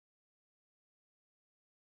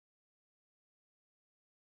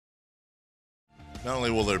Not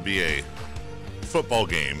only will there be a football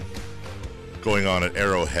game going on at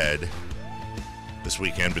Arrowhead this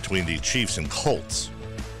weekend between the Chiefs and Colts,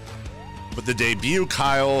 but the debut,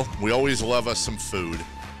 Kyle, we always love us some food,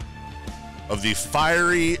 of the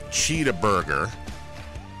Fiery Cheetah Burger.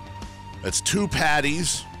 That's 2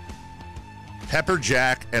 patties, pepper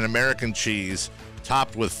jack, and American cheese,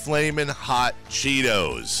 topped with flamin' hot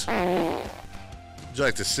Cheetos. Would you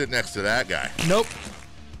like to sit next to that guy? Nope.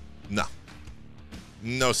 No.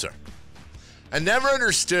 No, sir. I never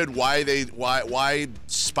understood why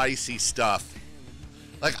spicy stuff.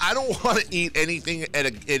 Like, I don't want to eat anything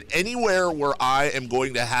at anywhere where I am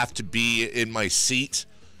going to have to be in my seat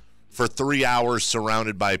for 3 hours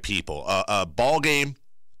surrounded by people. A ball game,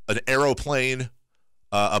 an aeroplane,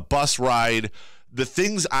 a bus ride. The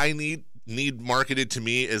things I need marketed to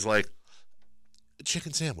me is like a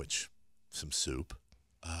chicken sandwich, some soup,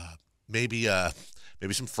 maybe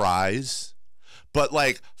some fries, but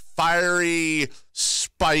like fiery,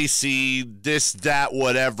 spicy, this, that,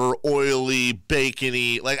 whatever, oily,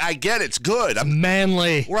 bacony. Like, I get it's good. I'm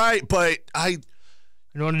manly. Right, but I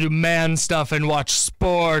don't want to do man stuff and watch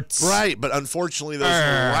sports. Right, but unfortunately those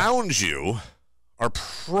around you are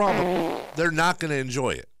probably, they're not going to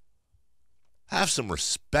enjoy it. Have some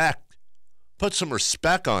respect. Put some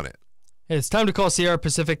respect on it. It's time to call Sierra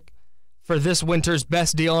Pacific for this winter's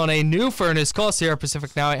best deal on a new furnace. Call Sierra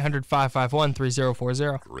Pacific now,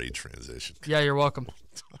 800-551-3040. Great transition. Yeah, you're welcome.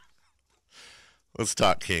 Let's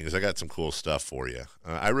talk Kings. I got some cool stuff for you.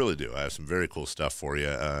 I really do. I have some very cool stuff for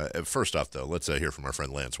you. First off, though, let's hear from our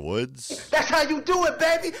friend Lance Woods. That's how you do it,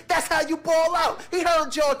 baby. That's how you ball out. He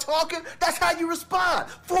heard y'all talking. That's how you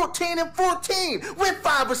respond. 14 and 14 with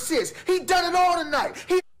 5 assists. He done it all tonight.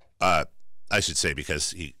 I should say,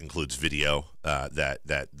 because he includes video, that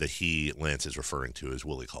the Lance is referring to as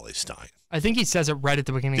Willie Cauley-Stein. I think he says it right at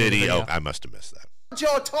the beginning of the video. Oh, I must have missed that.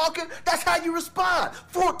 Y'all talking, that's how you respond.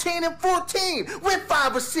 14 and 14 with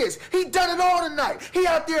 5 assists. He done it all tonight. He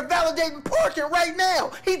out there validating parking right now.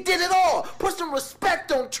 He did it all. Put some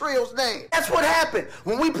respect on Trill's name. That's what happened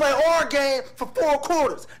when we play our game for 4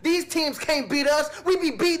 quarters. These teams can't beat us. We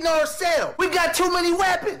be beating ourselves. We got too many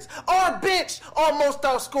weapons. Our bench almost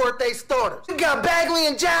outscored they starters. We got Bagley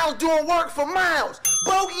and Giles doing work for miles.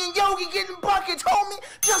 Bogey and Yogi getting buckets, homie.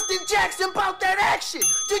 Justin Jackson about that action.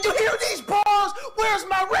 Did you hear these bars? Where's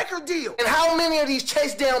my record deal? And how many of these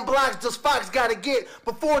chase down blocks does Fox got to get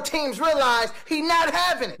before teams realize he not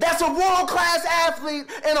having it? That's a world-class athlete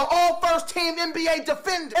and an all-first-team NBA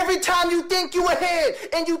defender. Every time you think you ahead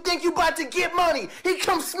and you think you about to get money, he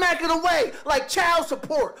comes smacking away like child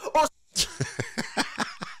support or...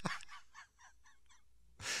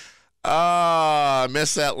 I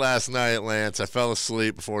missed that last night, Lance. I fell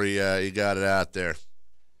asleep before he got it out there.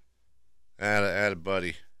 Atta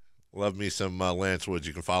buddy. Love me some Lance Woods.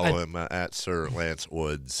 You can follow him at Sir Lance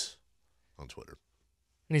Woods on Twitter.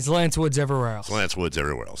 And he's Lance Woods everywhere else. It's Lance Woods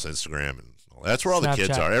everywhere else. Instagram and all. That's where all the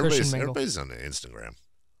kids are. Everybody's on the Instagram.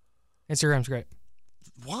 Instagram's great.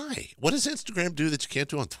 Why? What does Instagram do that you can't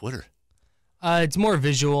do on Twitter? It's more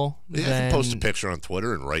visual. Yeah, you can post a picture on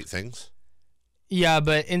Twitter and write things. Yeah,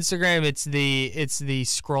 but Instagram, it's the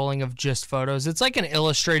scrolling of just photos. It's like an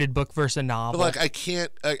illustrated book versus a novel. But like I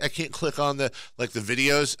can't click on the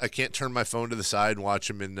videos. I can't turn my phone to the side and watch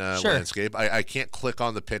them in landscape. I can't click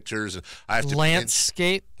on the pictures. And I have to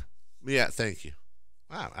landscape. Yeah, thank you.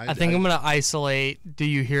 Wow. I think I'm gonna isolate. Do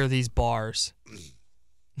you hear these bars? I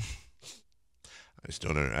just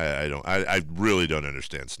don't. I really don't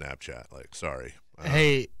understand Snapchat. Like, sorry.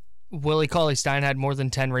 Hey. Willie Cauley-Stein had more than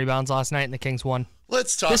 10 rebounds last night, and the Kings won.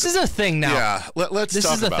 Let's talk. This is a thing now. Yeah, let's this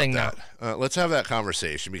talk is a about thing that. Now. Let's have that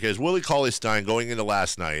conversation, because Willie Cauley-Stein going into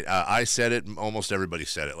last night, I said it, almost everybody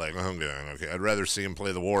said it, like, okay, I'd rather see him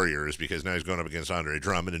play the Warriors because now he's going up against Andre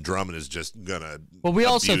Drummond, and Drummond is just going to Well, we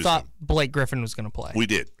also thought Blake Griffin was going to play. We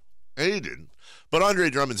did. And he didn't. But Andre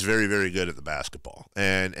Drummond's very, very good at the basketball,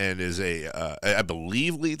 and is I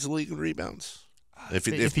believe leads the league in rebounds. If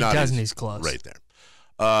he not, doesn't, he's close. Right there.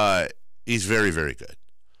 He's very, very good.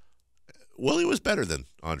 Willie was better than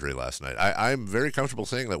Andre last night. I'm very comfortable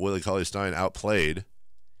saying that Willie Cauley-Stein outplayed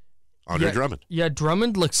Andre Drummond. Yeah,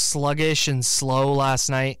 Drummond looked sluggish and slow last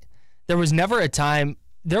night. There was never a time.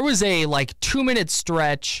 There was a 2-minute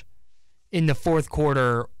stretch in the fourth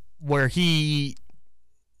quarter where he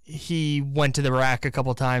went to the rack a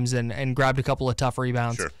couple times and grabbed a couple of tough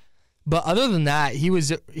rebounds. Sure. But other than that, he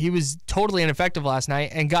was totally ineffective last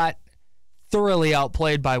night and got thoroughly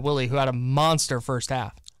outplayed by Willie, who had a monster first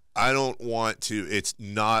half. I don't want to. It's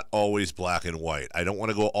not always black and white. I don't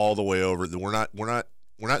want to go all the way over. We're not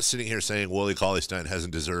we're not sitting here saying Willie Cauley-Stein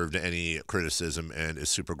hasn't deserved any criticism and is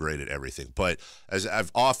super great at everything. But as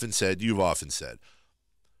I've often said, you've often said,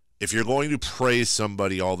 if you're going to praise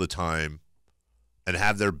somebody all the time and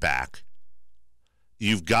have their back,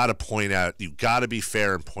 you've got to be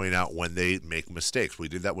fair and point out when they make mistakes. We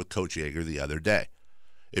did that with Coach Yeager the other day.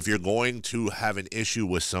 If you're going to have an issue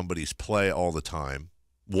with somebody's play all the time,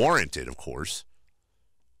 warranted, of course,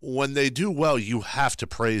 when they do well, you have to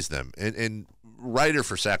praise them. And writer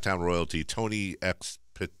for Sacktown Royalty, Tony X.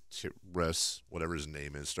 Pires, whatever his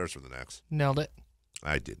name is, starts with an X. Nailed it.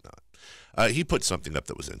 I did not. He put something up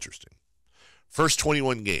that was interesting. First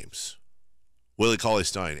 21 games, Willie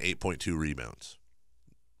Cauley-Stein, 8.2 rebounds.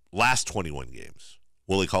 Last 21 games,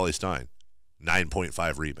 Willie Cauley-Stein,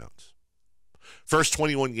 9.5 rebounds. First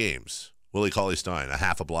 21 games, Willie Cauley-Stein, a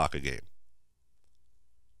half a block a game.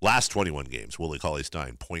 Last 21 games, Willie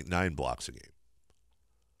Cauley-Stein, 0.9 blocks a game.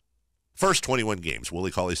 First 21 games,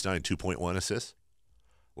 Willie Cauley-Stein, 2.1 assists.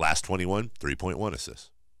 Last 21, 3.1 assists.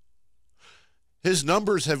 His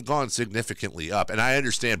numbers have gone significantly up, and I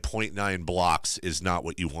understand 0.9 blocks is not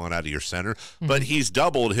what you want out of your center, but he's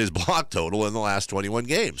doubled his block total in the last 21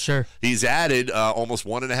 games. Sure. He's added almost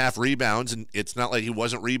 1.5 rebounds, and it's not like he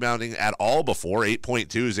wasn't rebounding at all before.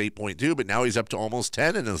 8.2 is 8.2, but now he's up to almost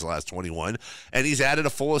 10 in his last 21, and he's added a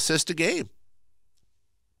full assist a game.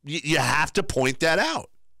 You have to point that out.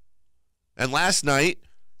 And last night,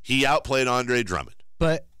 he outplayed Andre Drummond.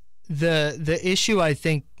 But the issue, I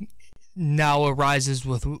think, now arises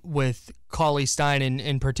with Cauley-Stein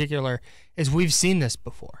in particular is we've seen this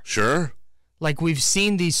before. Sure. Like, we've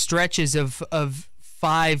seen these stretches of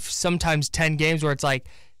 5, sometimes 10 games where it's like,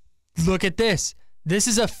 look at this. This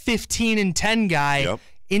is a 15-10 guy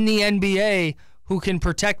in the NBA who can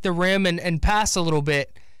protect the rim and pass a little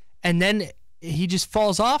bit, and then he just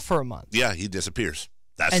falls off for a month. Yeah, he disappears.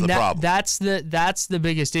 That's the problem. That's the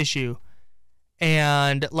biggest issue.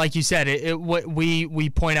 And like you said, we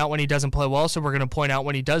point out when he doesn't play well, so we're going to point out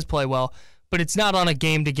when he does play well, but it's not on a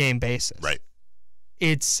game-to-game basis. Right.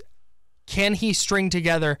 It's, can he string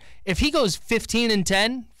together, if he goes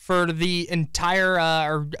 15-10 for the entire,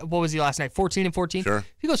 or what was he last night, 14-14? Sure. If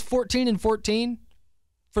he goes 14-14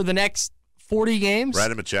 for the next 40 games. Write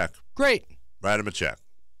him a check. Great. Write him a check.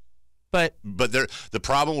 But the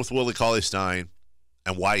problem with Willie Cauley-Stein,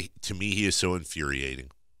 and why, to me, he is so infuriating,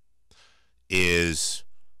 is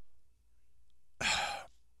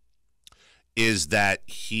that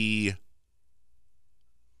he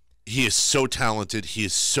is so talented. He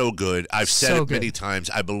is so good. I've said it many times.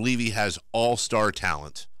 I believe he has all-star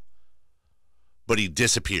talent, but he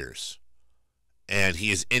disappears, and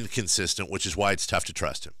he is inconsistent, which is why it's tough to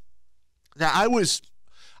trust him. Now,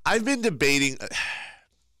 I've been debating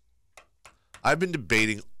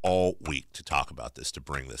all week to talk about this, to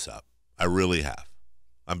bring this up. I really have.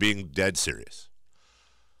 I'm being dead serious.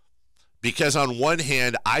 Because on one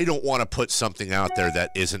hand, I don't want to put something out there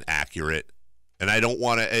that isn't accurate. And I don't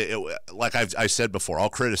want to, like I said before,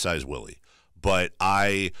 I'll criticize Willie. But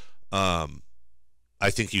I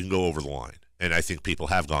think you can go over the line. And I think people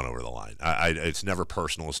have gone over the line. It's never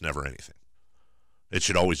personal. It's never anything. It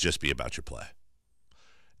should always just be about your play.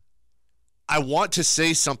 I want to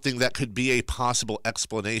say something that could be a possible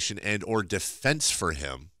explanation and or defense for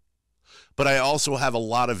him. But I also have a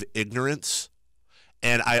lot of ignorance,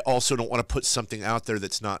 and I also don't want to put something out there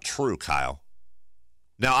that's not true, Kyle.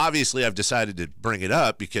 Now, obviously, I've decided to bring it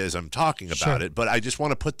up because I'm talking about it, but I just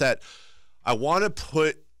want to put that. I want to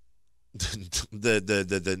put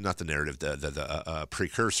the not the narrative, the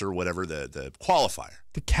precursor, whatever, the qualifier,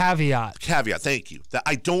 the caveat. Thank you. That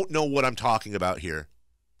I don't know what I'm talking about here.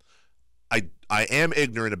 I am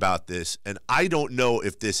ignorant about this, and I don't know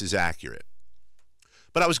if this is accurate.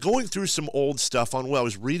 But I was going through some old stuff on Will. I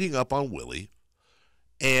was reading up on Willie,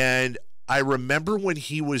 and I remember when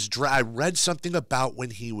he was I read something about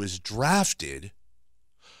when he was drafted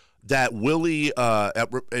that Willie,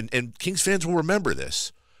 and Kings fans will remember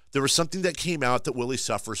this. There was something that came out that Willie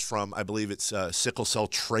suffers from. I believe it's sickle cell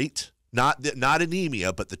trait, not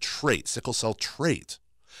anemia, but the trait, sickle cell trait.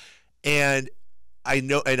 And I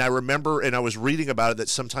know, and I remember, and I was reading about it, that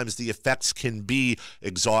sometimes the effects can be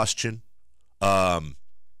exhaustion, being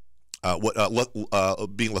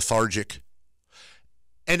lethargic.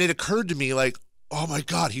 And it occurred to me, like, oh my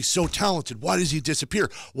God, he's so talented. Why does he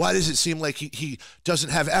disappear? Why does it seem like he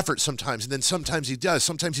doesn't have effort sometimes? And then sometimes he does.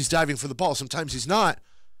 Sometimes he's diving for the ball. Sometimes he's not.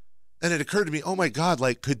 And it occurred to me, oh my God,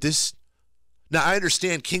 like, could this... Now, I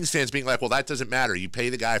understand Kings fans being like, well, that doesn't matter. You pay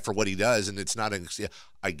the guy for what he does, and it's not...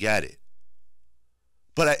 I get it.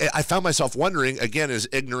 But I found myself wondering, again, as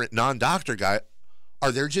ignorant non-doctor guy,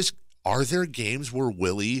 are there games where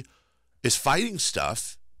Willie is fighting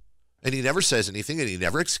stuff And he never says anything, and he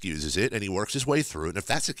never excuses it, and he works his way through it. And if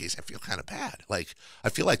that's the case, I feel kind of bad. Like, I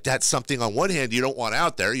feel like that's something on one hand you don't want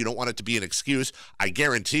out there. You don't want it to be an excuse. I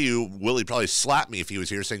guarantee you, Willie probably slapped me if he was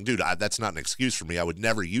here saying, dude, that's not an excuse for me. I would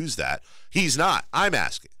never use that. He's not. I'm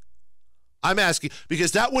asking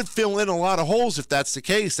because that would fill in a lot of holes if that's the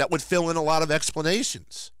case. That would fill in a lot of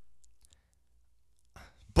explanations.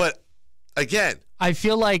 But, again, I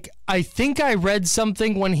think I read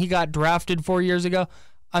something when he got drafted 4 years ago.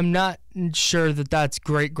 I'm not sure that that's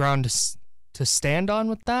great ground to stand on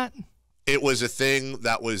with that. It was a thing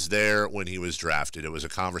that was there when he was drafted. It was a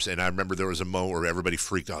conversation. I remember there was a moment where everybody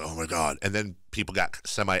freaked out. Oh, my God. And then people got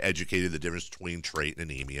semi-educated, the difference between trait and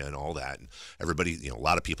anemia and all that. And everybody, a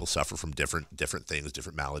lot of people suffer from different things,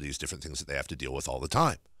 different maladies, different things that they have to deal with all the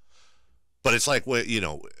time. But it's like,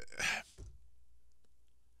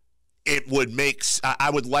 it would make – I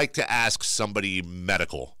would like to ask somebody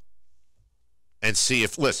medical and see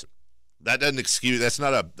if – listen, that doesn't excuse – that's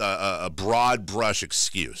not a broad brush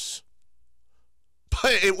excuse.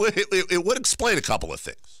 But it would explain a couple of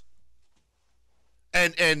things.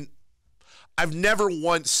 And I've never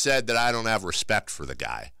once said that I don't have respect for the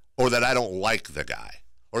guy or that I don't like the guy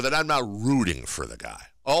or that I'm not rooting for the guy.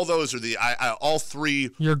 All those are all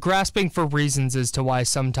three. You're grasping for reasons as to why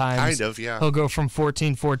sometimes kind of, yeah. He'll go from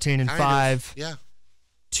 14-14 and 5 yeah.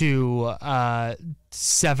 to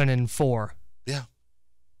 7-4. Yeah.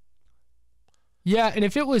 Yeah, and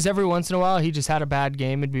if it was every once in a while he just had a bad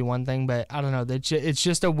game, it'd be one thing. But I don't know. It's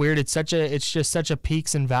just a weird. It's just such a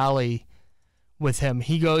peaks and valley with him.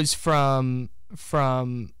 He goes from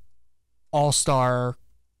all-star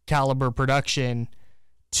caliber production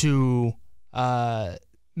to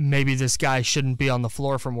maybe this guy shouldn't be on the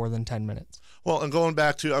floor for more than 10 minutes. Well, and going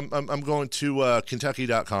back to I'm going to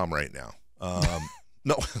Kentucky.com right now.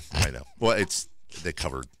 No, I know. Well, they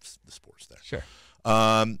covered the sports there. Sure.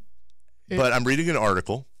 But I'm reading an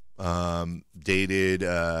article dated,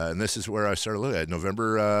 and this is where I started looking at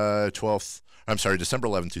December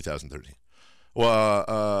 11th, 2013.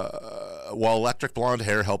 While electric blonde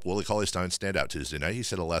hair helped Willie Cauley-Stein stand out Tuesday night, he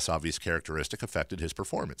said a less obvious characteristic affected his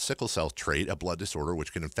performance. Sickle cell trait, a blood disorder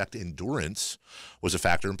which can affect endurance, was a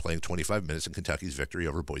factor in playing 25 minutes in Kentucky's victory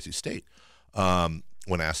over Boise State.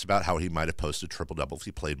 When asked about how he might have posted triple-double if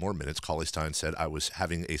he played more minutes, Cauley-Stein said, I was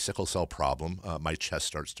having a sickle cell problem. My chest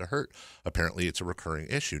starts to hurt. Apparently, it's a recurring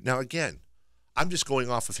issue. Now, again, I'm just going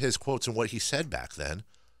off of his quotes and what he said back then.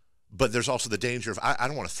 But there's also the danger of, I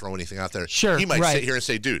don't want to throw anything out there. Sure, he might right. sit here and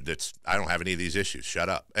say, dude, I don't have any of these issues. Shut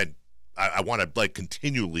up. And I want to,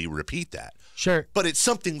 continually repeat that. Sure. But it's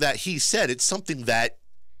something that he said. It's something that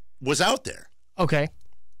was out there. Okay.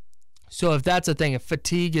 So if that's a thing, if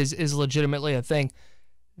fatigue is legitimately a thing,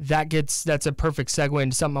 that's a perfect segue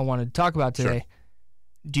into something I wanted to talk about today.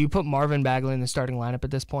 Sure. Do you put Marvin Bagley in the starting lineup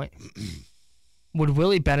at this point? Would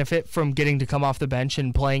Willie benefit from getting to come off the bench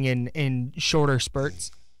and playing in shorter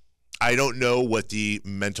spurts? I don't know what the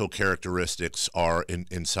mental characteristics are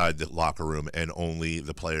inside the locker room, and only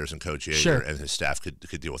the players and Coach Yeager and his staff could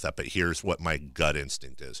deal with that. But here's what my gut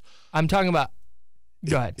instinct is. I'm talking about –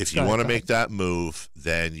 go ahead. If you want to make that move,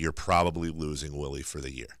 then you're probably losing Willie for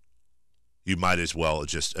the year. You might as well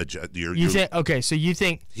just adjust. So you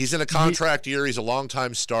think he's in a contract year? He's a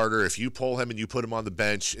long-time starter. If you pull him and you put him on the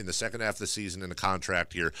bench in the second half of the season in a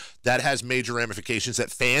contract year, that has major ramifications that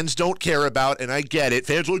fans don't care about, and I get it.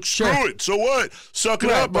 Fans are like, screw it, so what? Suck it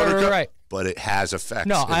up, buttercup. Right. But it has effects in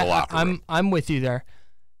the locker room. I'm with you there.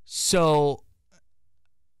 So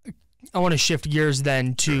I want to shift gears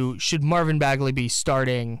then to, should Marvin Bagley be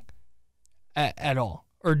starting at all?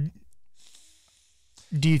 Or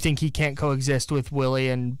do you think he can't coexist with Willie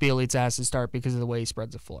and Bielitsa has to start because of the way he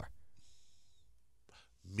spreads the floor?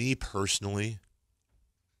 Me personally,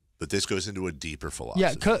 but this goes into a deeper philosophy.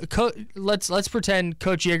 Yeah, let's pretend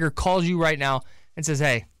Coach Yeager calls you right now and says,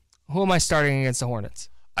 "Hey, who am I starting against the Hornets?"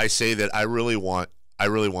 I say that I really want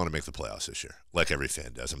to make the playoffs this year, like every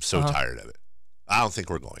fan does. I'm so tired of it. I don't think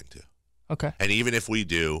we're going to. Okay. And even if we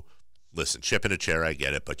do, listen, chip in a chair, I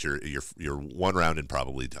get it, but you're one round and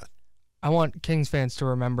probably done. I want Kings fans to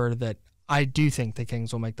remember that I do think the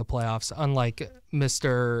Kings will make the playoffs, unlike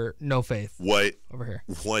Mr. No Faith over here.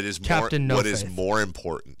 What is more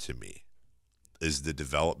important to me is the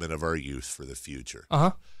development of our youth for the future.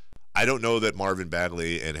 I don't know that Marvin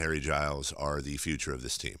Bagley and Harry Giles are the future of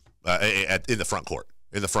this team in the front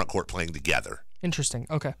court playing together. Interesting.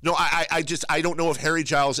 Okay. No, I don't know if Harry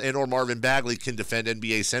Giles and or Marvin Bagley can defend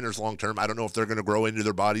NBA centers long term. I don't know if they're going to grow into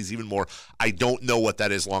their bodies even more. I don't know what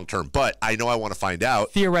that is long term, but I know I want to find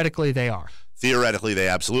out. Theoretically, they are. Theoretically, they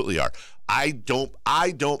absolutely are. I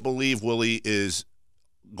don't believe Willie is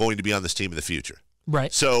going to be on this team in the future.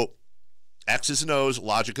 Right. So X's and O's,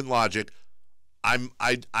 logic and logic.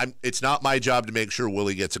 It's not my job to make sure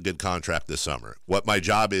Willie gets a good contract this summer. What my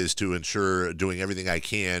job is to ensure doing everything I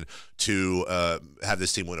can to have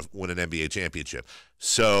this team win an NBA championship.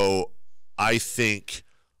 So I think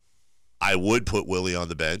I would put Willie on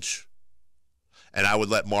the bench, and I would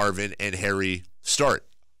let Marvin and Harry start,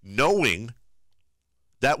 knowing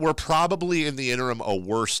that we're probably in the interim a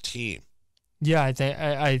worse team. Yeah,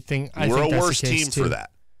 I think we're that's a worse the case team too. for that.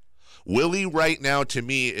 Willie right now to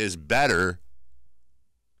me is better.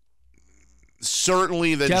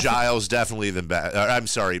 Certainly than Giles, definitely than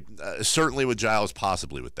certainly with Giles,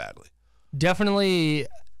 possibly with Bagley. Definitely,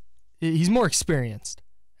 he's more experienced,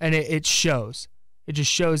 and it shows. It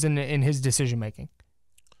just shows in his decision making.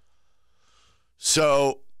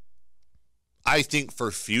 So, I think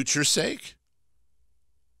for future's sake,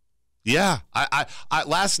 yeah. I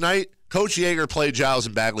last night, Coach Yeager played Giles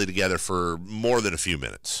and Bagley together for more than a few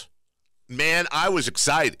minutes. Man, I was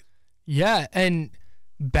excited. Yeah, and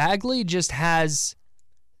Bagley just has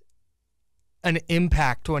an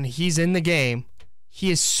impact when he's in the game.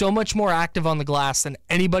 He is so much more active on the glass than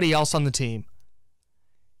anybody else on the team.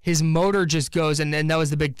 His motor just goes, and that was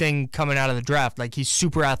the big thing coming out of the draft. Like, he's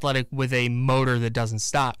super athletic with a motor that doesn't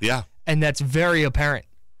stop. Yeah. And that's very apparent.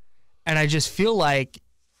 And I just feel like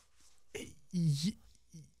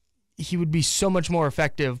he would be so much more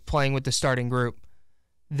effective playing with the starting group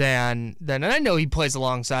than and I know he plays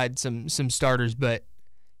alongside some starters, but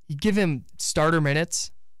you give him starter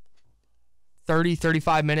minutes, 30,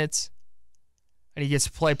 35 minutes, and he gets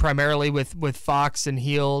to play primarily with Fox and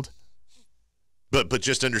Hield. But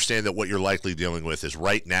just understand that what you're likely dealing with is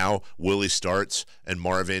right now Willie starts and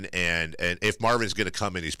Marvin, and if Marvin's going to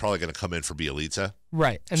come in, he's probably going to come in for Bielitsa.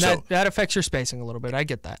 Right, and that affects your spacing a little bit. I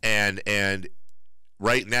get that. And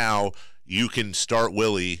right now you can start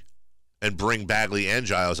Willie and bring Bagley and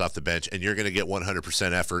Giles off the bench, and you're going to get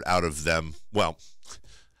 100% effort out of them. Well,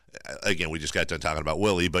 again, we just got done talking about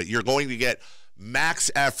Willie, but you're going to get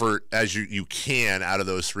max effort as you can out of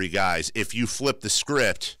those three guys if you flip the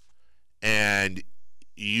script and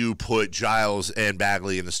you put Giles and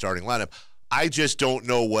Bagley in the starting lineup. I just don't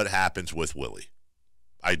know what happens with Willie.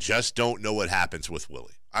 I'm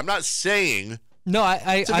not saying... No,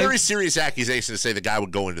 it's a very serious accusation to say the guy would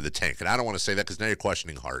go into the tank, and I don't want to say that because now you're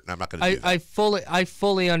questioning Hart, and I'm not going to do that. I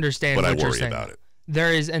fully understand but what I you're worry saying. about it.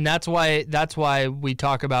 There is, and that's why we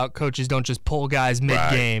talk about coaches don't just pull guys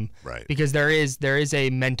mid-game, right? Because there is a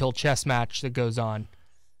mental chess match that goes on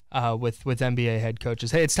with NBA head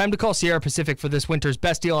coaches. Hey, it's time to call Sierra Pacific for this winter's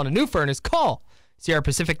best deal on a new furnace. Call Sierra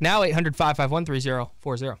Pacific now,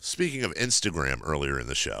 800-551-3040. Speaking of Instagram earlier in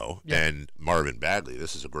the show and Marvin Bagley,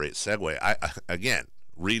 this is a great segue. Again,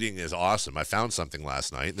 reading is awesome. I found something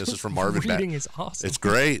last night. This is from Marvin Bagley. Reading is awesome. It's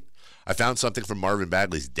great. I found something from Marvin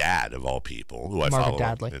Bagley's dad, of all people, who I follow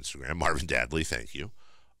on Instagram. Marvin Dadley, thank you.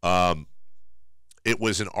 It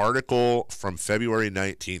was an article from February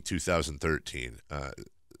 19th, 2013,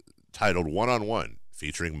 titled One-on-One,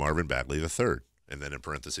 featuring Marvin Bagley III, and then in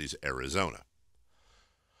parentheses, Arizona.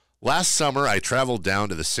 Last summer, I traveled down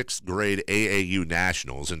to the 6th grade AAU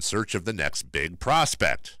Nationals in search of the next big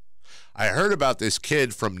prospect. I heard about this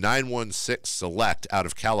kid from 916 Select out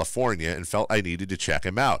of California and felt I needed to check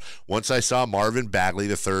him out. Once I saw Marvin Bagley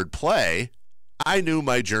III play, I knew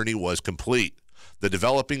my journey was complete. The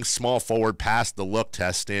developing small forward passed the look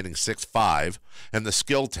test standing 6'5", and the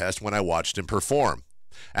skill test when I watched him perform.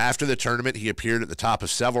 After the tournament, he appeared at the top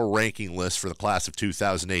of several ranking lists for the class of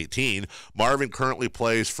 2018. Marvin currently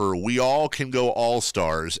plays for We All Can Go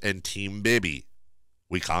All-Stars and Team Bibby.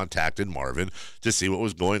 We contacted Marvin to see what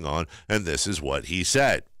was going on, and this is what he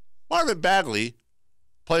said. Marvin Bagley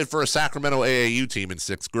played for a Sacramento AAU team in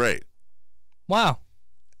 6th grade. Wow.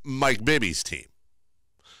 Mike Bibby's team.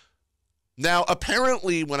 Now,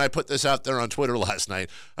 apparently, when I put this out there on Twitter last night,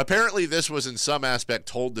 apparently this was in some aspect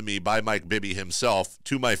told to me by Mike Bibby himself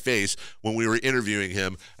to my face when we were interviewing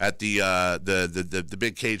him at the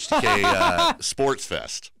big Cage TK Sports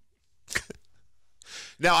Fest.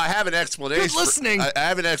 Now, I have an explanation. Good listening. I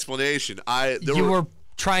have an explanation. You were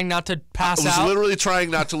trying not to pass out? I was literally trying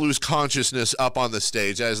not to lose consciousness up on the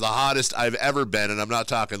stage as the hottest I've ever been, and I'm not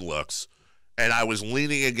talking looks. And I was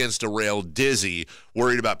leaning against a rail, dizzy,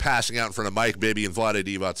 worried about passing out in front of Mike Bibby and Vlade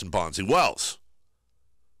Divac and Bonzi Wells.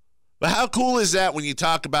 But how cool is that when you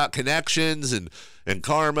talk about connections and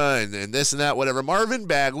karma and this and that, whatever? Marvin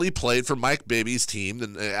Bagley played for Mike Bibby's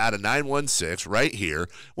team out of 916 right here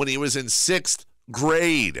when he was in 6th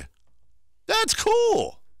grade. That's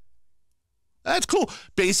cool. That's cool.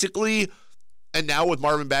 Basically, and now with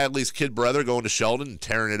Marvin Bagley's kid brother going to Sheldon and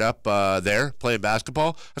tearing it up there, playing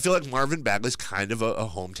basketball, I feel like Marvin Bagley's kind of a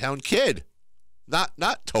hometown kid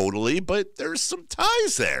Not totally, but there's some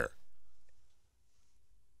ties there.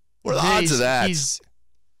 What are the odds of that?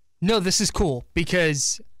 No, this is cool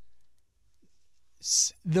because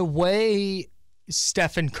the way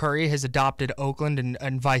Stephen Curry has adopted Oakland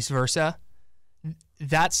and vice versa,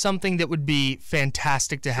 that's something that would be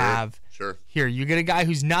fantastic to have. Sure. Here, you get a guy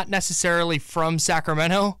who's not necessarily from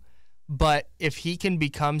Sacramento, but if he can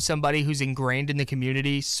become somebody who's ingrained in the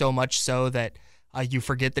community so much so that you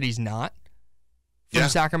forget that he's not from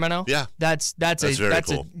Sacramento, that's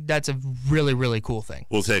cool. That's a really, really cool thing.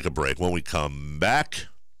 We'll take a break. When we come back,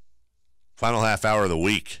 final half hour of the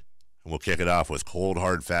week, and we'll kick it off with Cold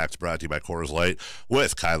Hard Facts brought to you by Coors Light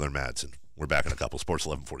with Kyler Madsen. We're back in a couple. Sports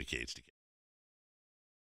 1140 KHTK.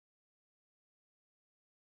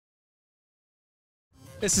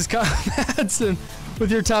 This is Kyle Madsen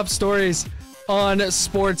with your top stories on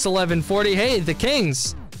Sports 1140. Hey, the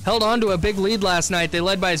Kings held on to a big lead last night. They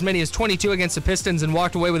led by as many as 22 against the Pistons and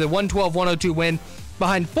walked away with a 112-102 win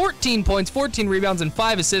behind 14 points, 14 rebounds, and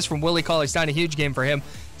 5 assists from Willie Cauley-Stein. A huge game for him.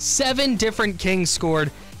 7 different Kings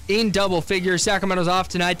scored in double figures. Sacramento's off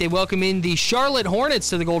tonight. They welcome in the Charlotte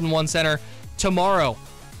Hornets to the Golden One Center tomorrow.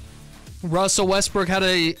 Russell Westbrook had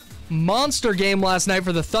a monster game last night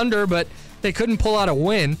for the Thunder, but they couldn't pull out a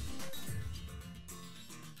win.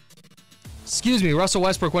 Russell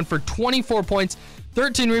Westbrook went for 24 points,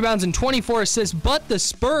 13 rebounds, and 24 assists, but the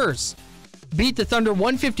Spurs beat the Thunder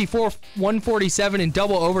 154-147 in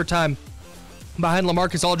double overtime behind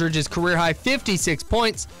LaMarcus Aldridge's career-high 56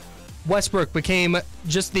 points. Westbrook became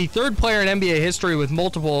just the third player in NBA history with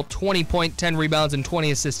multiple 20-point, 10 rebounds, and 20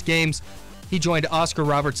 assist games. He joined Oscar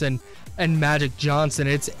Robertson and Magic Johnson.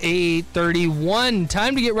 It's 8:31.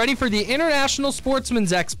 Time to get ready for the International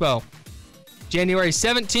Sportsman's Expo, January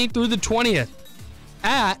 17th through the 20th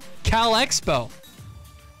at Cal Expo.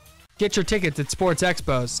 Get your tickets at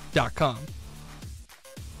sportsexpos.com.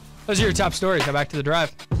 Those are your top stories. Now back to the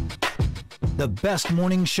drive. The best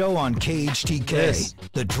morning show on KHTK. Yes.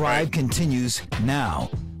 The drive continues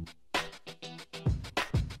now.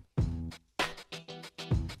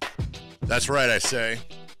 That's right, I say.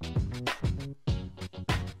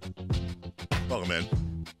 Welcome in.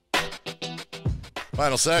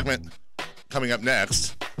 Final segment coming up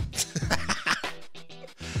next.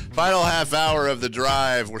 Final half hour of the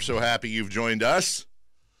drive. We're so happy you've joined us.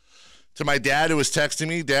 To my dad who was texting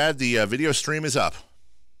me, Dad, the video stream is up.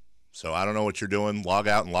 So I don't know what you're doing. Log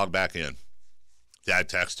out and log back in. Dad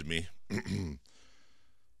texted me. Let me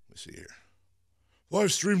see here.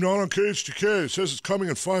 Live stream not on KHTK. It says it's coming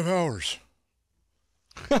in 5 hours.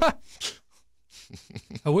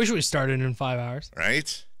 I wish we started in 5 hours.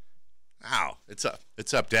 Right? Ow. It's up.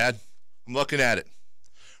 It's up, Dad. I'm looking at it.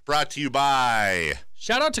 Brought to you by...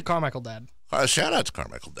 Shout out to Carmichael, Dad. Shout out to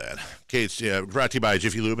Carmichael, Dad. Brought to you by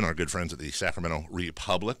Jiffy Lube and our good friends at the Sacramento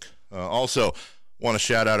Republic. Also, want to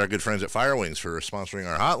shout out our good friends at Fire Wings for sponsoring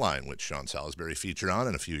our hotline, which Sean Salisbury featured on,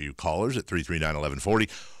 and a few of you callers at 339-1140,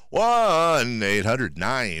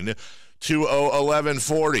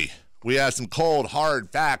 1-800-920-1140. We have some cold, hard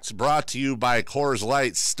facts brought to you by Coors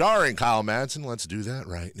Light, starring Kyle Madsen. Let's do that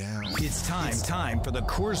right now. It's time for the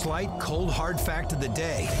Coors Light Cold Hard Fact of the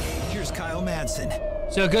Day. Here's Kyle Madsen.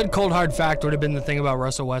 So a good cold hard fact would have been the thing about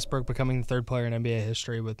Russell Westbrook becoming the third player in NBA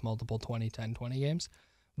history with multiple 20, 10, 20 games.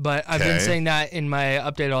 But I've been saying that in my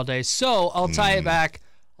update all day. So I'll tie it back.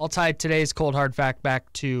 I'll tie today's cold hard fact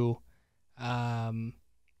back to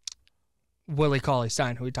Willie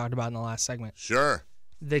Cauley-Stein, who we talked about in the last segment. Sure.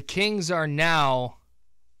 The Kings are now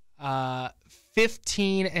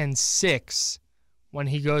 15-6 when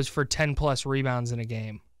he goes for 10-plus rebounds in a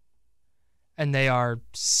game. And they are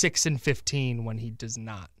 6-15 when he does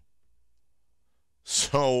not.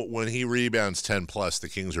 So when he rebounds 10-plus, the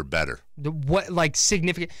Kings are better.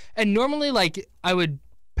 Significant. And normally, I would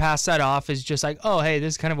pass that off as just oh, hey,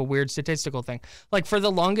 this is kind of a weird statistical thing. For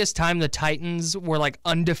the longest time, the Titans were,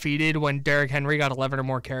 undefeated when Derrick Henry got 11 or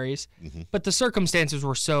more carries. Mm-hmm. But the circumstances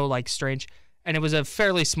were so, strange. And it was a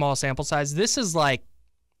fairly small sample size. This is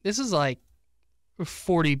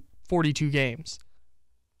 42 games.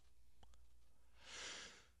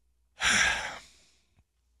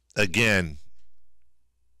 Again,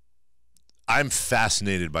 I'm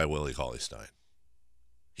fascinated by Willie Cauley-Stein.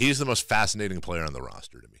 He's the most fascinating player on the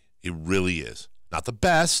roster to me. He really is. Not the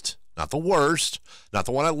best, not the worst, not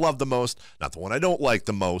the one I love the most, not the one I don't like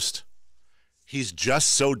the most. He's just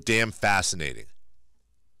so damn fascinating.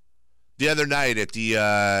 The other night at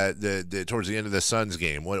the towards the end of the Suns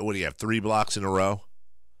game, what do you have, 3 blocks in a row?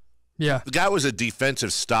 Yeah. The guy was a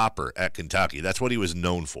defensive stopper at Kentucky. That's what he was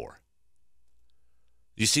known for.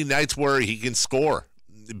 You see nights where he can score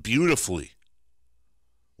beautifully.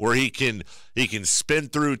 where he can spin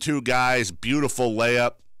through two guys, beautiful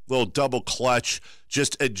layup, little double clutch,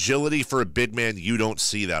 just agility for a big man. You don't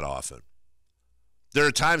see that often. There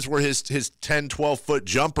are times where his 10, 12-foot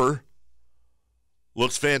jumper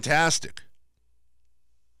looks fantastic.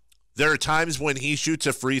 There are times when he shoots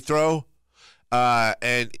a free throw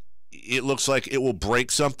and it looks like it will break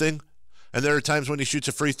something. And there are times when he shoots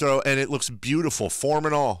a free throw and it looks beautiful, form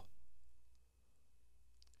and all.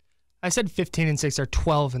 I said 15 and 6 or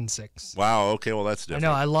 12 and 6. Wow, okay, well that's different. I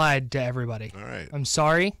know, I lied to everybody. All right. I'm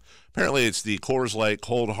sorry. Apparently it's the Coors Light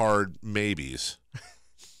cold hard maybes.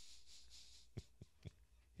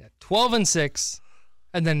 Yeah, 12 and 6,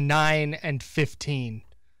 and then 9 and 15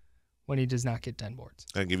 when he does not get 10 boards.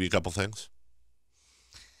 Can I give you a couple things?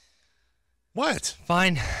 What?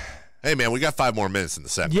 Fine. Hey, man, we got 5 more minutes in the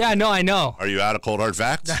second. Yeah, no, I know. Are you out of cold hard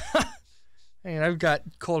facts? Hey, I've got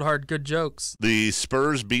cold, hard, good jokes. The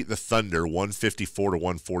Spurs beat the Thunder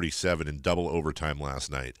 154-147 in double overtime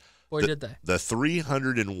last night. Boy, did they. The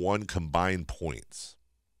 301 combined points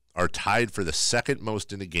are tied for the second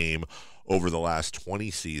most in a game over the last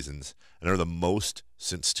 20 seasons and are the most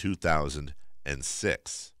since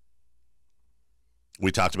 2006.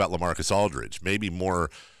 We talked about LaMarcus Aldridge, maybe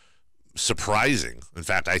more surprising. In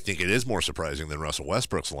fact, I think it is more surprising than Russell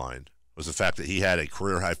Westbrook's line was the fact that he had a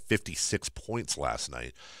career-high 56 points last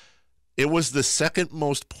night. It was the second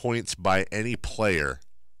most points by any player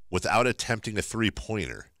without attempting a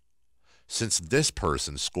three-pointer since this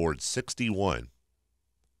person scored 61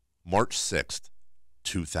 March 6th,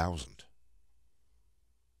 2000.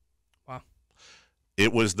 Wow.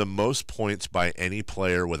 It was the most points by any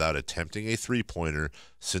player without attempting a three-pointer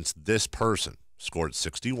since this person scored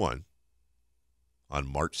 61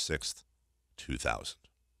 on March 6th, 2000.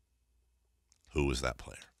 Who was that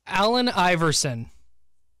player? Allen Iverson.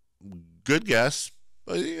 Good guess.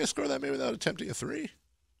 But you can score that maybe without attempting a three.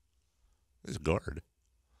 He's a guard.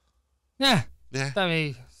 Yeah. Yeah. I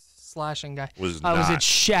mean, slashing guy. Was it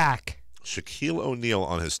Shaq? Shaquille O'Neal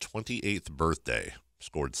on his 28th birthday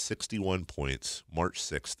scored 61 points March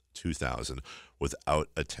 6th, 2000 without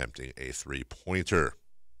attempting a three-pointer.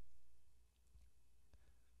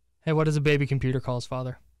 Hey, what does a baby computer call his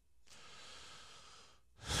father?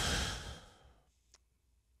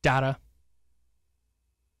 Data.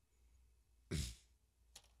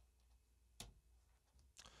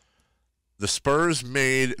 The Spurs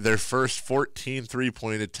made their first 14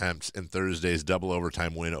 three-point attempts in Thursday's double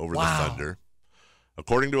overtime win over the Thunder.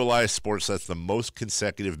 According to Elias Sports, that's the most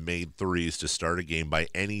consecutive made threes to start a game by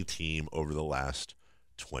any team over the last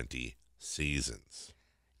 20 seasons.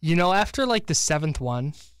 You know, after like the 7th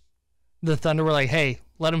one, the Thunder were like, hey,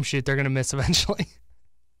 let them shoot. They're going to miss eventually.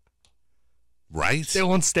 Right? They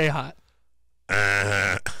won't stay hot.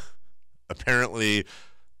 Apparently,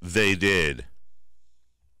 they did.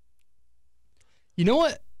 You know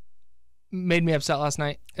what made me upset last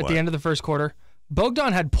night? At What? the end of the first quarter,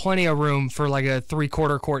 Bogdan had plenty of room for like a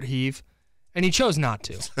 3/4 court heave, and he chose not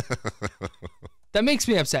to. That makes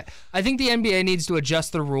me upset. I think the NBA needs to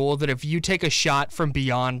adjust the rule that if you take a shot from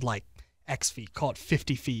beyond like X feet, call it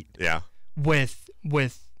 50 feet, Yeah. with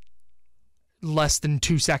less than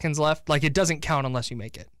 2 seconds left, like it doesn't count unless you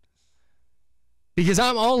make it. Because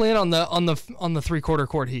I'm all in on the 3/4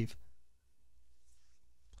 court heave.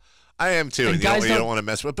 I am too. And And guys you don't want to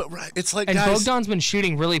mess with it. But right, it's like, And guys, Bogdan's been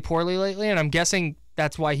shooting really poorly lately, and I'm guessing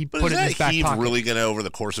that's why he but put is it in his that back heave pocket. really going to, over the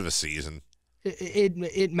course of a season?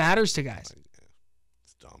 It matters to guys.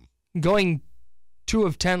 It's dumb. Going 2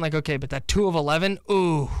 of 10, like, okay, but that 2 of 11,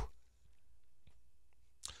 ooh.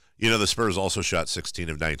 You know, the Spurs also shot 16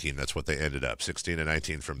 of 19. That's what they ended up, 16 of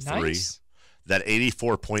 19 from three. Nice. That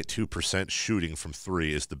 84.2% shooting from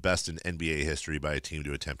three is the best in NBA history by a team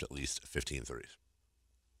to attempt at least 15 threes.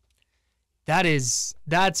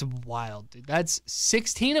 That's wild, dude. That's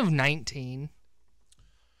 16 of 19.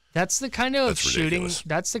 That's the kind of That's shooting, ridiculous.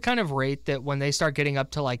 that's the kind of rate that when they start getting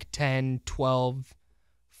up to like 10, 12,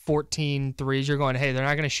 14 threes, you're going, hey, they're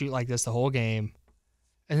not going to shoot like this the whole game.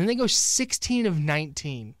 And then they go 16 of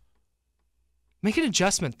 19. Make an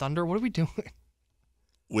adjustment, Thunder. What are we doing?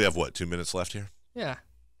 We have, what, 2 minutes left here? Yeah.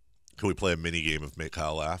 Can we play a mini game of Make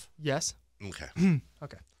Kyle Laugh? Yes. Okay.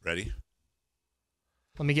 Okay. Ready?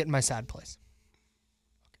 Let me get in my sad place.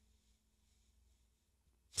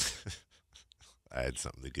 I had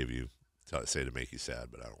something to give you, say to make you sad,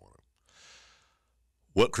 but I don't want to.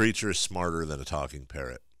 What creature is smarter than a talking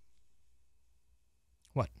parrot?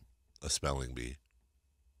 What? A spelling bee.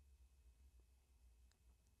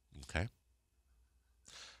 Okay.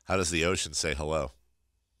 How does the ocean say hello?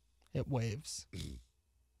 It waves.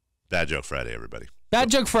 Bad Joke Friday, everybody.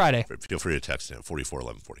 Bad Joke Friday. Feel free to text in at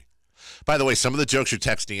 441140. By the way, some of the jokes you're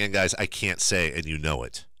texting in, guys, I can't say, and you know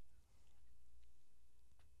it.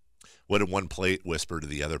 What did one plate whisper to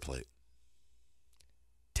the other plate?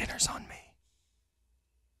 Dinner's on me.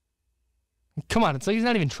 Come on, it's like he's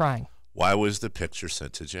not even trying. Why was the picture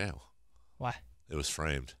sent to jail? Why? It was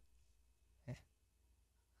framed.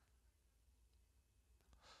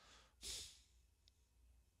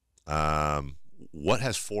 What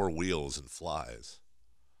has 4 wheels and flies?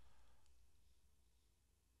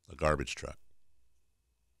 A garbage truck.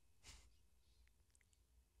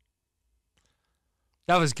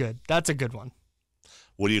 That was good. That's a good one.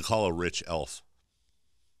 What do you call a rich elf?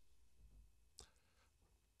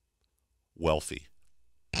 Wealthy.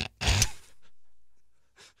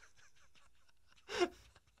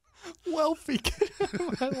 Wealthy. Get out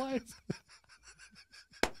of my life.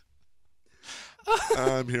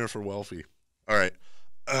 I'm here for wealthy. All right.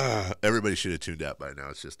 Everybody should have tuned out by now.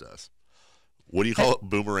 It's just us. What do you call a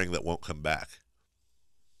boomerang that won't come back?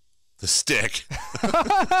 The stick.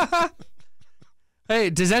 Hey,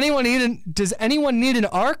 does anyone need an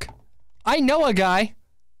arc? I know a guy.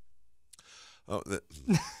 Oh,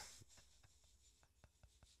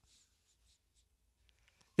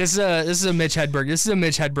 This is a Mitch Hedberg. This is a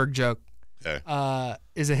Mitch Hedberg joke. okay.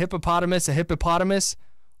 Is a hippopotamus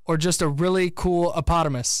or just a really cool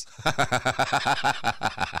hippopotamus?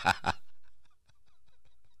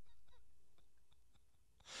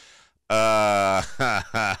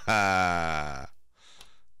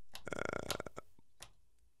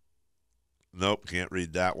 Nope, can't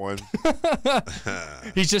read that one.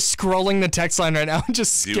 He's just scrolling the text line right now,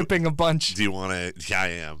 just skipping a bunch. Do you want to? Yeah, I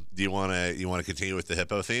am. Do you want to continue with the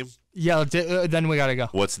hippo theme? Yeah, then we gotta go.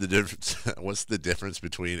 What's the difference? What's the difference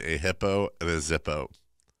between a hippo and a Zippo?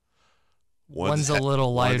 One's a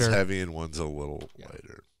little lighter. One's heavy and one's a little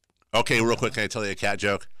lighter. Okay, real quick, can I tell you a cat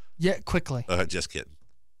joke? Yeah, quickly. Just kidding.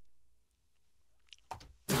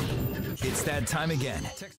 It's that time again.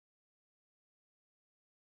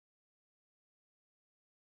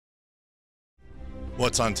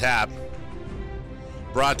 What's on tap?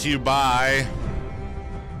 Brought to you by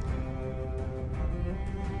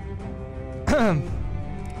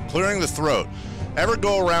Clearing the Throat. Ever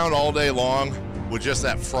go around all day long with just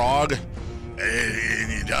that frog?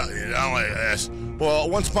 And you don't like this. Well,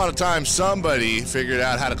 once upon a time, somebody figured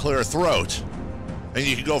out how to clear a throat. And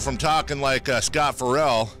you could go from talking like Scott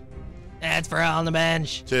Farrell. That's Farrell on the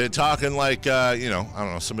bench. To talking like, I don't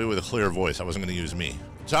know, somebody with a clear voice. I wasn't going to use me.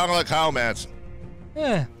 Talking like Kyle Madsen.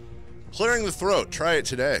 Yeah. Clearing the Throat. Try it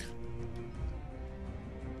today.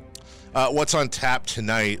 What's on tap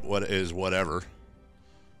tonight? What is whatever?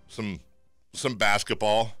 Some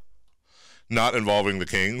basketball, not involving the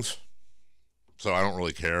Kings. So I don't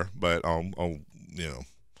really care, but I'll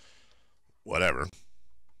whatever.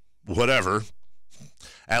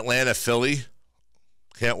 Atlanta, Philly.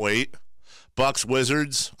 Can't wait. Bucks,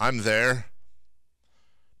 Wizards. I'm there.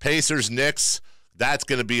 Pacers, Knicks. That's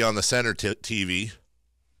going to be on the center TV.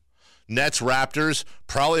 Nets, Raptors.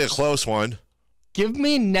 Probably a close one. Give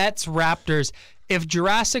me Nets, Raptors. If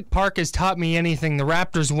Jurassic Park has taught me anything, the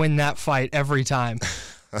Raptors win that fight every time.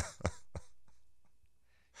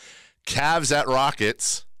 Cavs at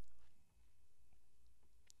Rockets.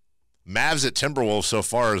 Mavs at Timberwolves so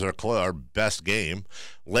far is our best game.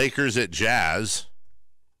 Lakers at Jazz.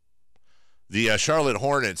 The Charlotte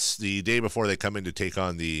Hornets, the day before they come in to take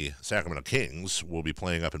on the Sacramento Kings, will be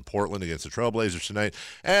playing up in Portland against the Trailblazers tonight.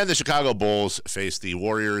 And the Chicago Bulls face the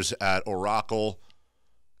Warriors at Oracle.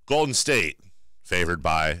 Golden State favored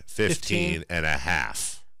by 15 and a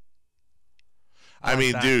half. I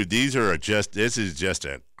mean, dude, this is just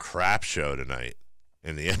a crap show tonight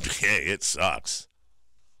in the NBA. It sucks.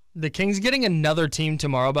 The Kings getting another team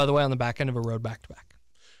tomorrow, by the way, on the back end of a road back-to-back.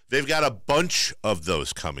 They've got a bunch of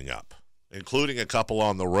those coming up, including a couple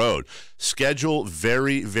on the road. Schedule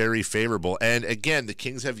very, very favorable. And again, the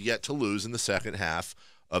Kings have yet to lose in the second half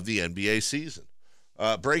of the NBA season.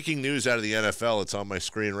 Breaking news out of the NFL. It's on my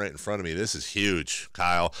screen right in front of me. This is huge,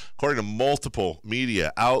 Kyle. According to multiple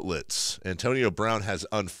media outlets, Antonio Brown has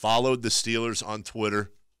unfollowed the Steelers on Twitter.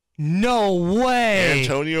 No way.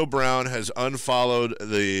 Antonio Brown has unfollowed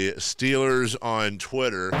the Steelers on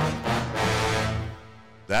Twitter.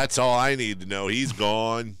 That's all I need to know. He's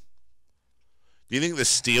gone. Do you think the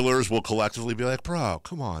Steelers will collectively be like, bro,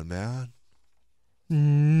 come on, man?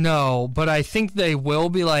 No, but I think they will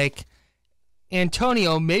be like,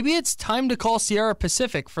 Antonio, maybe it's time to call Sierra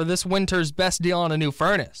Pacific for this winter's best deal on a new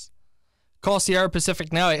furnace. Call Sierra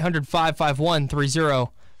Pacific now,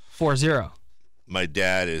 800-551-3040. My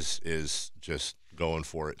dad is just going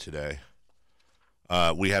for it today.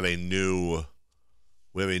 We have a new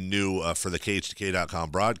We have a new, for the KHTK.com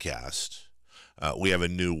broadcast, we have a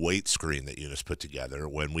new weight screen that Eunice put together.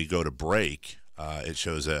 When we go to break, it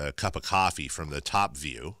shows a cup of coffee from the top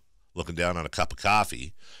view, looking down on a cup of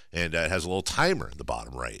coffee, and it has a little timer in the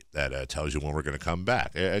bottom right that tells you when we're going to come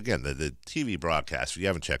back. Again, the TV broadcast, if you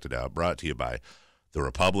haven't checked it out, brought to you by The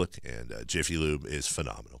Republic, and Jiffy Lube is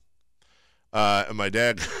phenomenal. And my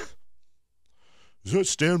dad... Is that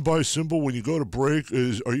standby symbol when you go to break?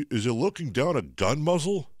 Is it looking down a gun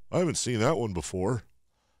muzzle? I haven't seen that one before.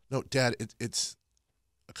 No, Dad, it's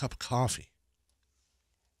a cup of coffee.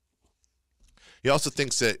 He also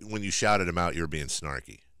thinks that when you shouted him out, you were being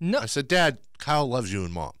snarky. No. I said, Dad, Kyle loves you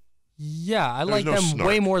and Mom. Yeah, I like no them snark.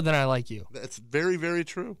 way more than I like you. That's very, very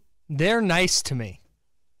true. They're nice to me.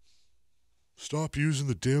 Stop using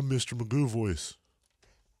the damn Mr. Magoo voice.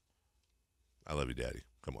 I love you, Daddy.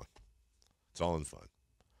 Come on. It's all in fun.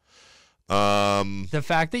 The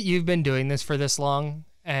fact that you've been doing this for this long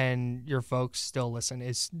and your folks still listen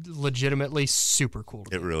is legitimately super cool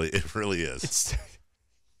to me. It really is.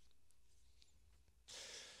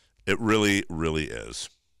 It really, really is.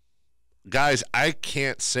 Guys, I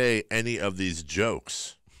can't say any of these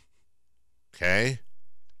jokes. Okay?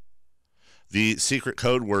 The secret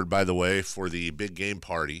code word, by the way, for the big game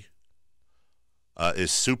party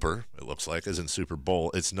is super, it looks like, as in Super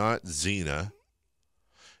Bowl. It's not Xena.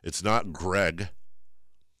 It's not Greg.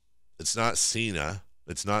 It's not Cena.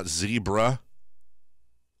 It's not Zebra.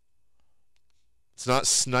 It's not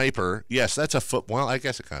Sniper. Yes, that's a football. Well, I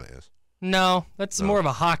guess it kind of is. No, that's more of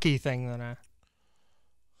a hockey thing than a...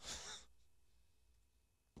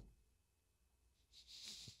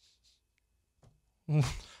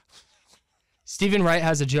 Stephen Wright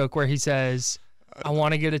has a joke where he says, I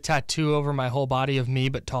want to get a tattoo over my whole body of me,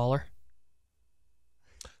 but taller.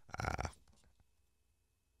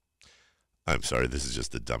 I'm sorry, this is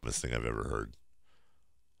just the dumbest thing I've ever heard.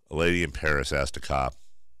 A lady in Paris asked a cop,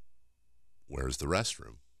 where's the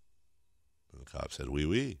restroom? And the cop said, wee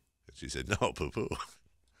wee. And she said, no, poo poo.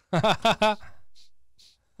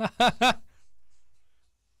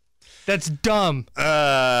 That's dumb.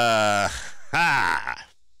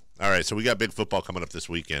 All right, so we got big football coming up this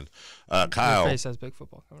weekend. Kyle. My face has big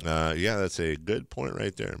football coming up. Yeah, that's a good point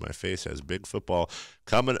right there. My face has big football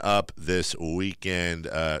coming up this weekend.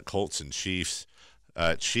 Colts and Chiefs.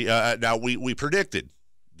 Now, we predicted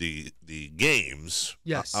the games.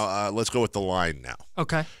 Yes. Let's go with the line now.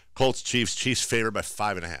 Okay. Colts, Chiefs. Chiefs favored by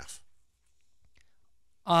 5.5.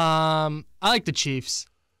 I like the Chiefs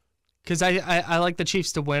because I like the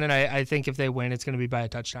Chiefs to win, and I think if they win, it's going to be by a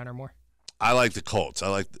touchdown or more. I like the Colts.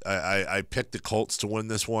 I picked the Colts to win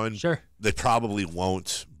this one. Sure. They probably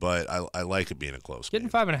won't, but I like it being a close Getting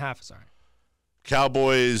game. 5.5 is all right.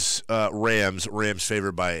 Cowboys, Rams. Rams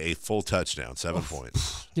favored by a full touchdown, 7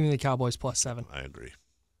 points. Give me the Cowboys +7. I agree.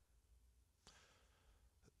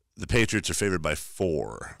 The Patriots are favored by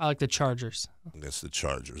 4 I like the Chargers. against the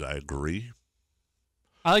Chargers. I agree.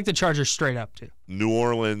 I like the Chargers straight up, too. New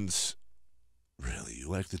Orleans. Really? You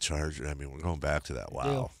like the Chargers? I mean, we're going back to that.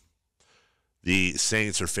 Wow. The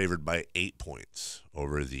Saints are favored by 8 points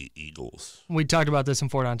over the Eagles. We talked about this in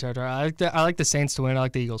Fort On territory. I like the Saints to win. I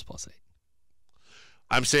like the Eagles +8.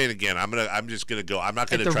 I'm saying again, I'm just gonna go. I'm not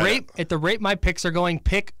gonna try at the rate my picks are going,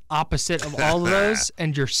 pick opposite of all of those,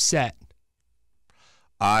 and you're set.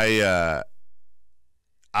 I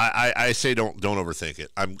say don't overthink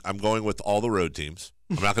it. I'm going with all the road teams.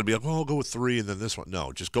 I'm not gonna be like, I'll go with 3 and then this one.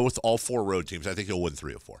 No, just go with all 4 road teams. I think you'll win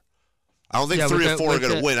 3 or 4. I don't think 3 or 4 are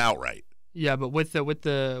gonna win outright. Yeah, but with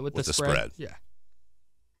the spread. Yeah.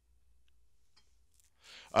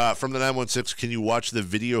 From the 916, can you watch the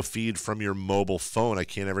video feed from your mobile phone? I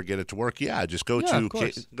can't ever get it to work. Yeah, just go to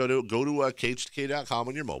KHTK.com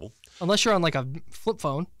on your mobile. Unless you're on like a flip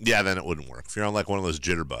phone. Yeah, then it wouldn't work. If you're on like one of those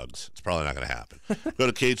jitterbugs, it's probably not going to happen. Go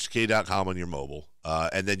to KHTK.com on your mobile,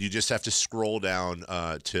 and then you just have to scroll down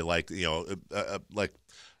to like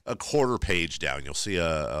a quarter page down. You'll see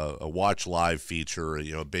a watch live feature,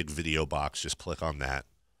 a big video box. Just click on that.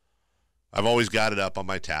 I've always got it up on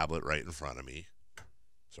my tablet right in front of me.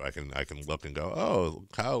 So I can look and go, oh,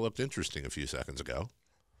 Kyle looked interesting a few seconds ago.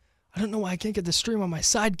 I don't know why I can't get the stream on my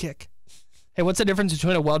Sidekick. Hey, what's the difference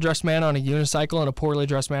between a well-dressed man on a unicycle and a poorly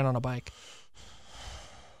dressed man on a bike?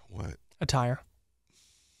 What? A tire.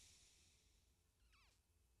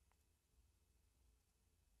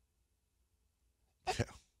 Yeah.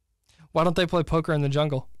 Why don't they play poker in the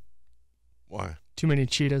jungle? Why? Too many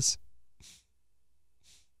cheetahs.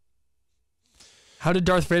 How did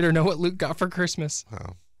Darth Vader know what Luke got for Christmas?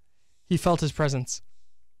 Oh. He felt his presence.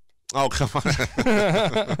 Oh, come on.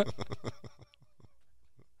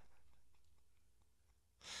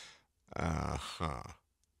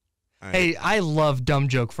 Hey, I love Dumb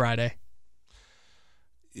Joke Friday.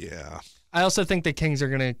 Yeah. I also think the Kings are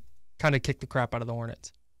going to kind of kick the crap out of the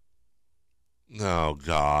Hornets. Oh,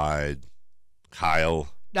 God. Kyle.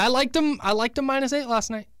 I liked them -8 last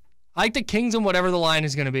night. I like the Kings and whatever the line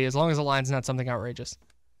is going to be, as long as the line's not something outrageous.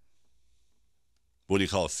 What do you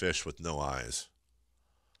call a fish with no eyes?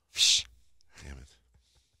 Shh. Damn it.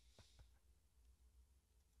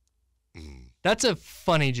 That's a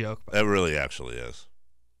funny joke. That really actually is.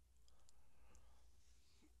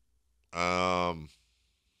 Why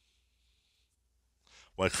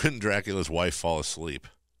couldn't Dracula's wife fall asleep?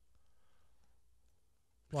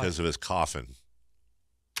 Because of his coffin.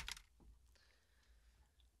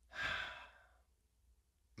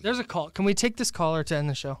 There's a call. Can we take this caller to end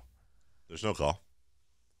the show? There's no call.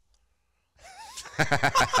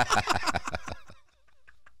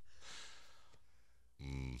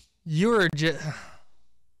 You're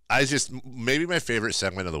maybe my favorite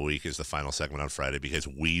segment of the week is the final segment on Friday because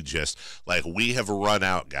we have run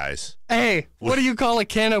out, guys. Hey, what do you call a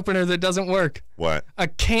can opener that doesn't work? What? A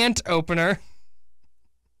can't opener.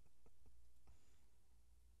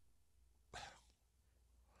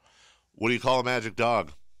 What do you call a magic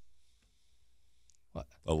dog? What?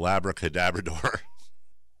 A labracadabrador.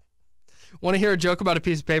 Want to hear a joke about a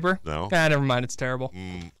piece of paper? No. Never mind. It's terrible.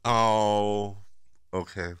 Oh,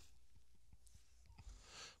 okay.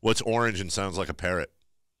 What's orange and sounds like a parrot?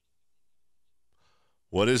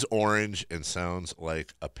 What is orange and sounds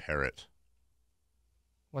like a parrot?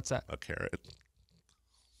 What's that? A carrot.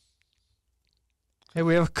 Hey,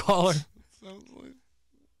 we have a caller. Sounds like...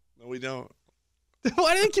 No, we don't.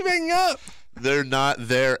 Why do they keep hanging up? They're not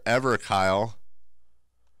there ever, Kyle.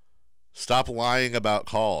 Stop lying about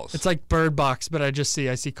calls. It's like Bird Box, but I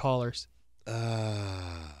see callers. All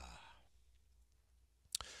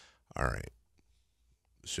right.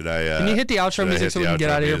 Should I? Can you hit the outro music so we can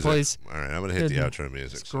get out of here, please? All right, I'm going to hit the outro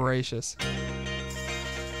music. It's gracious.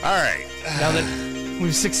 All right. Now that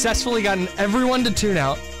we've successfully gotten everyone to tune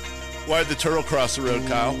out. Why'd the turtle cross the road,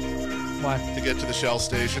 Kyle? Why? To get to the Shell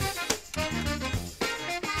station.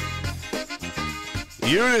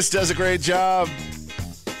 Eunice does a great job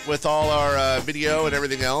with all our video and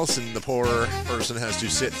everything else, and the poor person has to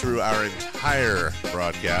sit through our entire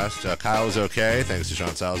broadcast. Kyle is okay. Thanks to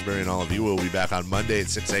Sean Salisbury and all of you. We'll be back on Monday at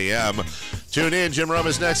 6 a.m. Tune in. Jim Rome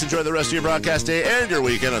is next. Enjoy the rest of your broadcast day and your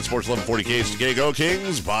weekend on Sports 1140 KHTK. Go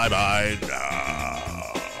Kings. Bye-bye.